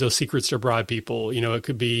then they use those secrets to bribe people. It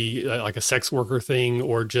could be like a sex worker thing,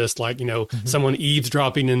 or just like, someone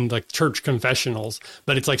eavesdropping in like church confessionals.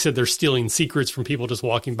 But it's like I said, they're stealing secrets from people just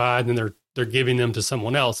walking by, and then they're giving them to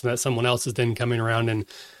someone else, and that someone else is then coming around and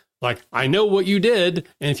like, I know what you did,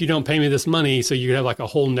 and if you don't pay me this money, so you have like a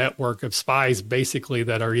whole network of spies basically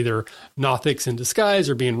that are either Nothics in disguise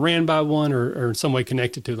or being ran by one or in some way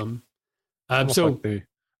connected to them. So like the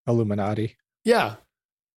Illuminati. Yeah.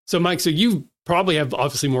 So Mike, so you probably have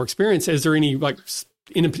obviously more experience. Is there any like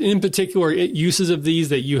in particular uses of these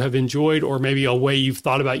that you have enjoyed, or maybe a way you've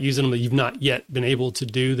thought about using them that you've not yet been able to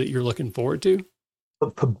do that you're looking forward to?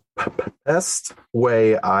 The best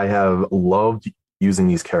way I have loved using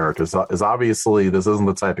these characters is obviously this isn't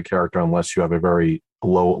the type of character unless you have a very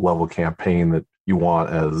low level campaign that you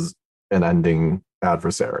want as an ending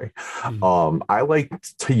adversary. Mm-hmm. I like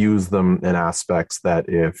to use them in aspects that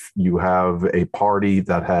if you have a party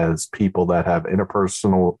that has people that have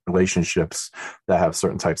interpersonal relationships that have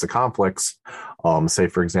certain types of conflicts, say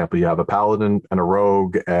for example you have a paladin and a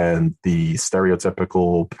rogue, and the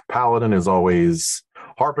stereotypical paladin is always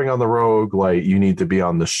harping on the rogue, like you need to be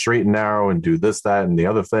on the straight and narrow and do this, that, and the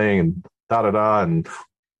other thing, and da-da-da, and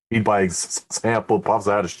lead by example, puffs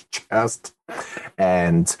out his chest,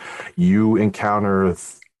 and you encounter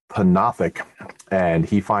the Nothic, and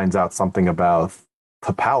he finds out something about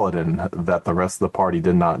the paladin that the rest of the party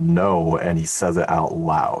did not know, and he says it out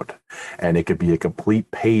loud. And it could be a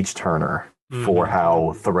complete page turner for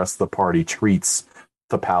how the rest of the party treats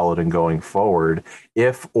the paladin going forward.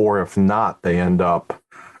 If not, they end up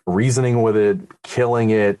reasoning with it, killing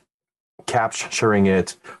it, capturing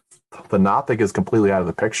it. The Nothic is completely out of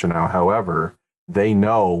the picture now. However, they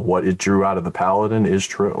know what it drew out of the paladin is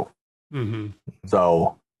true. Mm-hmm.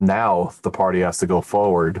 So now the party has to go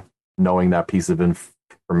forward knowing that piece of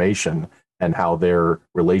information and how their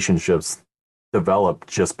relationships develop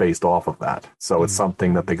just based off of that. So it's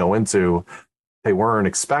something that they go into, they weren't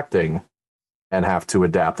expecting, and have to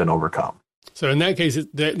adapt and overcome. So in that case,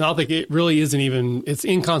 I think it really isn't even, it's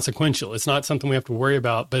inconsequential. It's not something we have to worry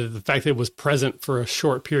about, but the fact that it was present for a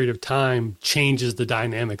short period of time changes the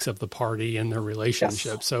dynamics of the party and their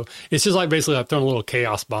relationship. Yes. So it's just like basically I've thrown a little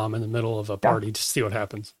chaos bomb in the middle of a party to see what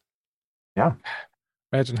happens. Yeah.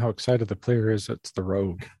 Imagine how excited the player is. It's the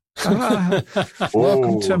rogue.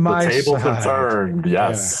 Welcome to my the tables side. Have turned.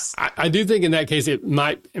 Yes. Yeah. I do think in that case it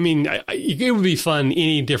might, it would be fun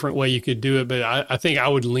any different way you could do it, but I think I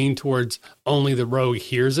would lean towards only the rogue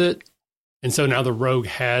hears it. And so now the rogue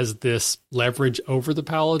has this leverage over the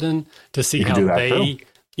paladin to see how they,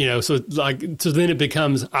 so then it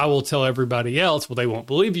becomes, I will tell everybody else, well, they won't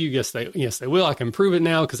believe you. Yes, they will. I can prove it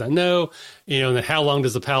now because I know, and then how long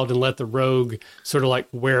does the paladin let the rogue sort of like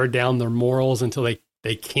wear down their morals until they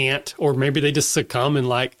can't, or maybe they just succumb and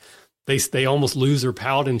like they almost lose their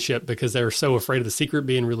paladinship because they're so afraid of the secret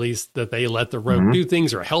being released that they let the rogue do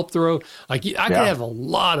things or help the rogue. Like I could have a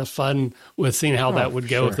lot of fun with seeing how that would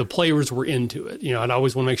go if the players were into it. I'd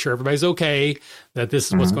always want to make sure everybody's okay, that this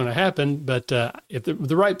is what's going to happen. But if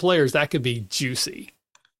the right players, that could be juicy.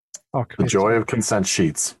 Oh, the joy of consent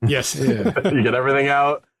sheets. Yes. Yeah. You get everything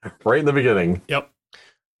out right in the beginning. Yep.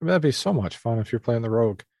 That'd be so much fun if you're playing the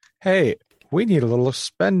rogue. Hey, we need a little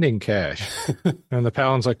spending cash. And the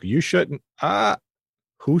paladin's like, you shouldn't.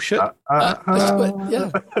 Who should? Yeah.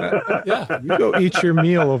 You go eat your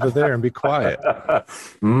meal over there and be quiet. Yeah,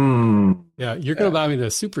 you're going to buy me the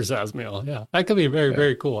supersize meal. Yeah, that could be very,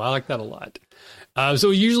 very cool. I like that a lot. So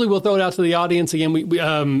usually we'll throw it out to the audience. Again, we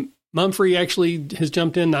Mumfrey actually has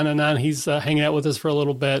jumped in, 999. He's hanging out with us for a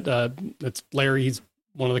little bit. That's Larry. He's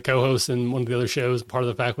one of the co-hosts and one of the other shows, part of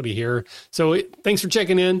the faculty here. So thanks for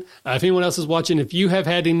checking in. If anyone else is watching, if you have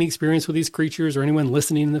had any experience with these creatures or anyone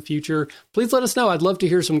listening in the future, please let us know. I'd love to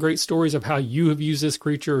hear some great stories of how you have used this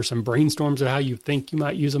creature or some brainstorms of how you think you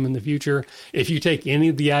might use them in the future. If you take any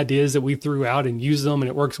of the ideas that we threw out and use them and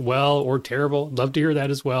it works well or terrible, I'd love to hear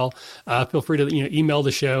that as well. Feel free to email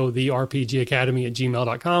the show,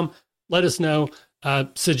 therpgacademy@gmail.com. Let us know.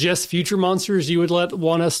 Suggest future monsters you would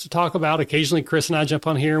want us to talk about. Occasionally, Chris and I jump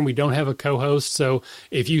on here and we don't have a co-host. So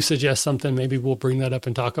if you suggest something, maybe we'll bring that up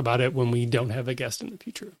and talk about it when we don't have a guest in the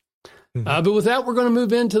future. But with that, we're going to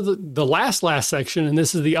move into the last section, and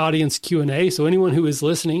this is the audience Q&A. So anyone who is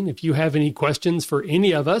listening, if you have any questions for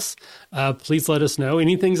any of us, please let us know.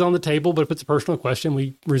 Anything's on the table, but if it's a personal question,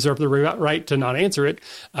 we reserve the right to not answer it.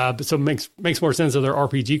 But so it makes more sense if they're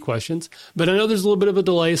RPG questions. But I know there's a little bit of a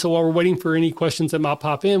delay, so while we're waiting for any questions that might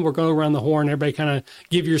pop in, we're going around the horn. Everybody kind of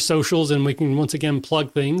give your socials, and we can once again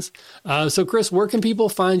plug things. So Chris, where can people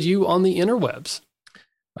find you on the interwebs?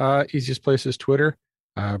 Easiest place is Twitter.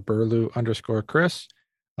 Burlew_Chris.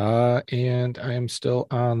 And I am still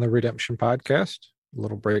on the Redemption podcast. A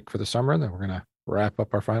little break for the summer, and then we're going to wrap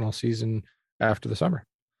up our final season after the summer.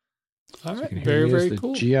 All right. Very, very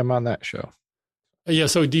cool. GM on that show. Yeah.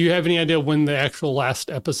 So do you have any idea when the actual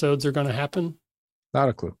last episodes are going to happen? Not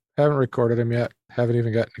a clue. Haven't recorded them yet. Haven't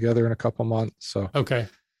even gotten together in a couple months. So okay.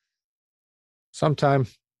 Sometime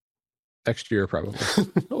next year, probably.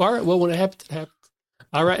 All right. Well, when it happens, it happens.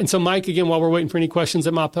 All right. And so, Mike, again, while we're waiting for any questions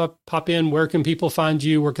that might pop in, where can people find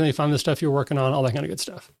you? Where can they find the stuff you're working on? All that kind of good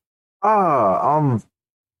stuff. On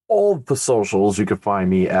all the socials, you can find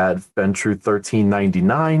me at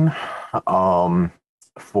Ventru1399.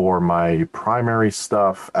 For my primary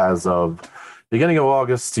stuff, as of beginning of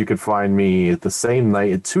August, you can find me the same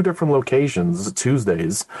night at 2 different locations,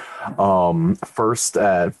 Tuesdays. First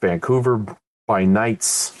at Vancouver by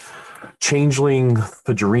Nights. Changeling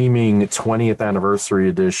the Dreaming 20th Anniversary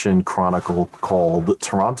Edition Chronicle called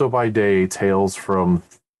Toronto by Day, Tales from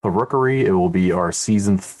the Rookery. It will be our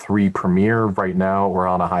Season 3 premiere. Right now, we're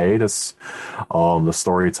on a hiatus. The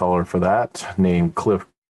storyteller for that, named Cliff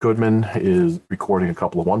Goodman, is recording a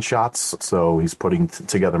couple of one-shots, so he's putting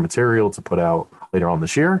together material to put out later on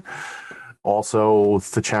this year. Also,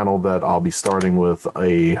 it's the channel that I'll be starting with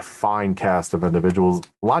a fine cast of individuals,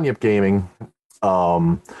 Lanyap Gaming.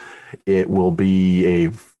 It will be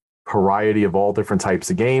a variety of all different types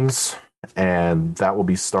of games, and that will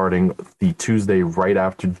be starting the Tuesday right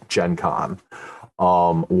after Gen Con.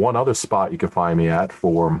 One other spot you can find me at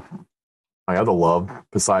for my other love,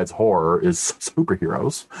 besides horror, is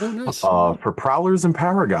superheroes. Oh, nice. For Prowlers and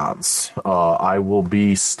Paragons, I will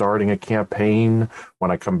be starting a campaign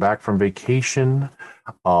when I come back from vacation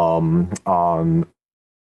on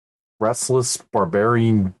Restless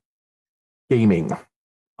Barbarian Gaming.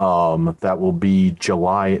 That will be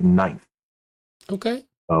July 9th. Okay.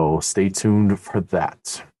 So stay tuned for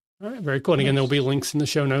that. All right, very cool. And again, there'll be links in the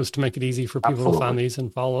show notes to make it easy for people to find these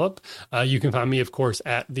and follow up. You can find me, of course,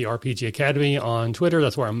 at the RPG Academy on Twitter.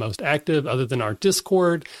 That's where I'm most active, other than our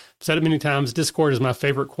Discord. I've said it many times, Discord is my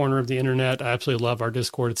favorite corner of the internet. I absolutely love our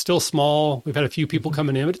Discord. It's still small. We've had a few people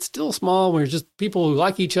coming in, but it's still small. We're just people who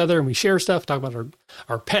like each other, and we share stuff, talk about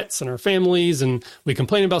our pets and our families, and we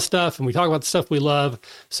complain about stuff, and we talk about the stuff we love.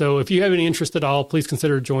 So if you have any interest at all, please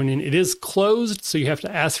consider joining. It is closed, so you have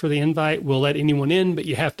to ask for the invite. We'll let anyone in, but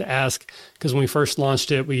you have to ask, because when we first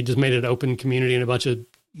launched it, we just made it an open community, and a bunch of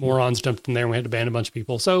morons jumped in there, and we had to ban a bunch of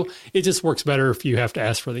people. So it just works better if you have to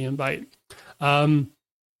ask for the invite.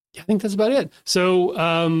 I think that's about it.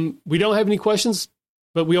 So we don't have any questions,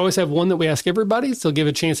 but we always have one that we ask everybody. So give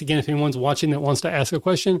a chance again if anyone's watching that wants to ask a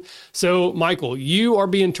question. So Michael, you are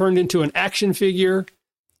being turned into an action figure,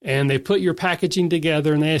 and they put your packaging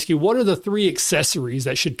together, and they ask you, what are the 3 accessories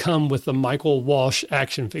that should come with the Michael Walsh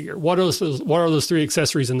action figure? What are those 3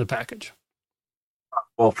 accessories in the package?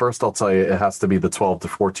 Well, first I'll tell you, it has to be the 12 to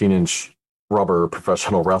 14-inch rubber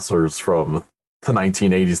professional wrestlers from the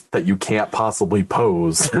 1980s that you can't possibly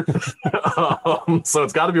pose. So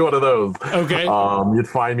it's got to be one of those. Okay. You'd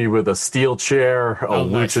find me with a steel chair, a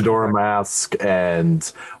luchador mask, and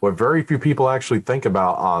what very few people actually think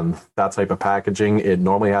about on that type of packaging, it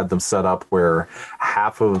normally had them set up where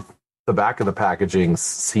half of the back of the packaging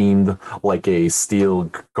seemed like a steel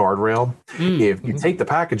guardrail. If you take the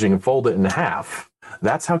packaging and fold it in half,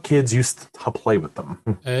 that's how kids used to play with them.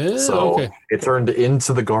 It turned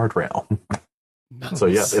into the guardrail. Nice. So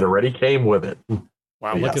yes, it already came with it.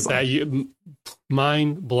 Wow, look at that.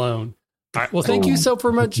 Mind blown. All right. Well, thank you so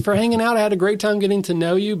much for hanging out. I had a great time getting to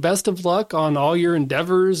know you. Best of luck on all your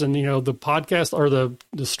endeavors and, the podcast or the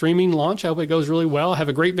streaming launch. I hope it goes really well. Have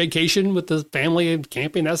a great vacation with the family and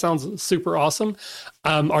camping. That sounds super awesome.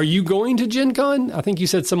 Are you going to Gen Con? I think you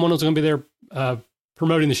said someone was going to be there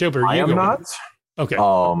promoting the show, but are you going? Not. Okay.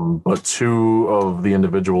 But 2 of the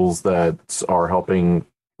individuals that are helping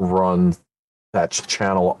run that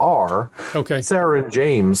channel are Sarah and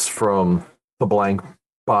James from the Blank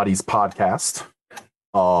Bodies podcast.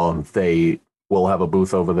 They will have a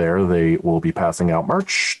booth over there. They will be passing out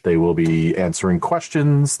merch. They will be answering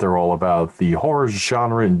questions. They're all about the horror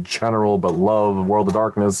genre in general, but love World of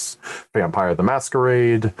Darkness, Vampire the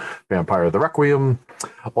Masquerade, Vampire the Requiem,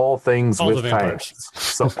 all things all with fangs.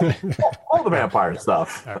 So all the vampire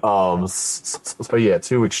stuff. So yeah,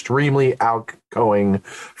 2 extremely outgoing,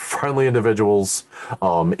 friendly individuals.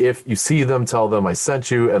 If you see them, tell them I sent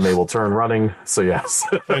you, and they will turn running. So yes,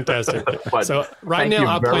 fantastic. So right now,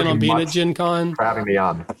 I plan on being at Gen Con. For having me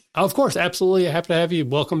on. Of course, absolutely. I have to have you.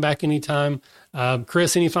 Welcome back anytime.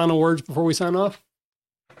 Chris, any final words before we sign off?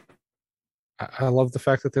 I love the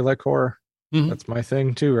fact that they like horror. That's my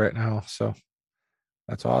thing too right now. So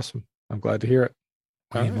that's awesome. I'm glad to hear it.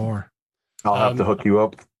 I need more. I'll have to hook you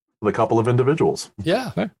up with a couple of individuals. Yeah.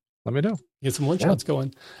 Okay. Let me know. Get some one-shots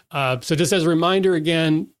going. So just as a reminder,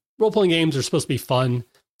 again, role-playing games are supposed to be fun.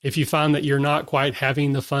 If you find that you're not quite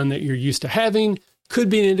having the fun that you're used to having, could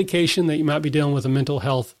be an indication that you might be dealing with a mental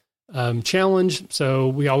health challenge. So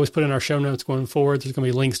we always put in our show notes going forward, there's going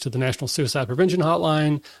to be links to the National Suicide Prevention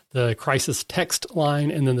Hotline, the Crisis Text Line,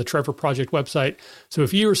 and then the Trevor Project website. So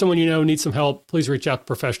if you or someone you know needs some help, please reach out to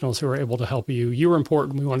professionals who are able to help you. You are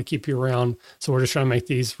important. We want to keep you around. So we're just trying to make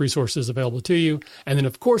these resources available to you. And then,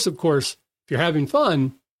 of course, if you're having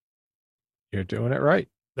fun, you're doing it right.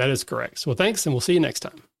 That is correct. So thanks, and we'll see you next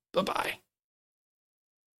time. Bye-bye.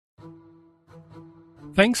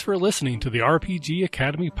 Thanks for listening to the RPG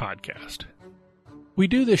Academy podcast. We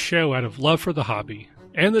do this show out of love for the hobby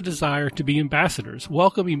and the desire to be ambassadors,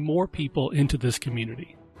 welcoming more people into this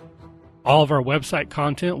community. All of our website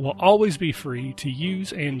content will always be free to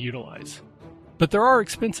use and utilize. But there are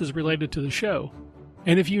expenses related to the show,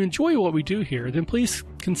 and if you enjoy what we do here, then please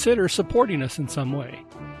consider supporting us in some way.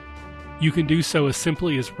 You can do so as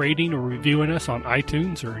simply as rating or reviewing us on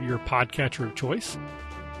iTunes or your podcatcher of choice.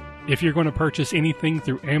 If you're going to purchase anything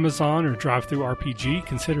through Amazon or DriveThruRPG,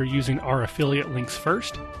 consider using our affiliate links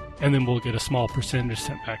first, and then we'll get a small percentage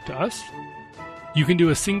sent back to us. You can do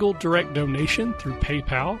a single direct donation through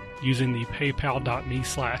PayPal using the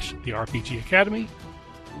paypal.me/therpgacademy,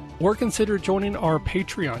 or consider joining our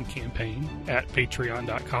Patreon campaign at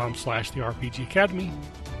patreon.com/therpgacademy.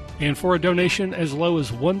 And for a donation as low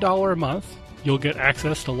as $1 a month, you'll get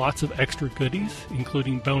access to lots of extra goodies,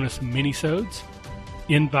 including bonus minisodes,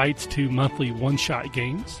 invites to monthly one-shot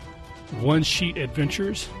games, one-sheet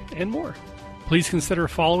adventures, and more. Please consider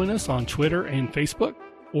following us on Twitter and Facebook,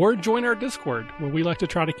 or join our Discord, where we like to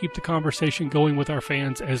try to keep the conversation going with our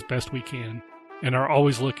fans as best we can, and are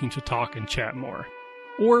always looking to talk and chat more.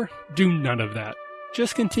 Or do none of that.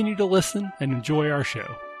 just continue to listen and enjoy our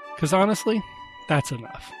show. Because honestly, that's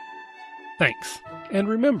enough. Thanks. And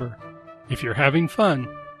remember, if you're having fun,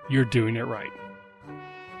 you're doing it right.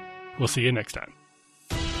 We'll see you next time.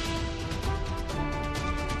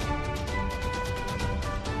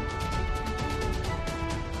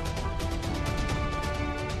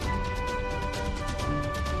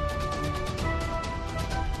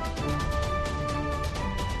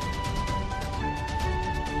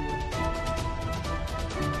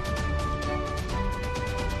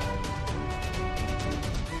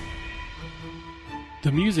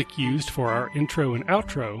 The music used for our intro and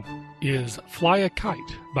outro is Fly a Kite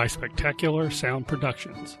by Spectacular Sound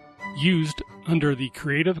Productions, used under the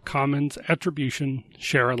Creative Commons Attribution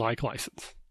Share-alike license.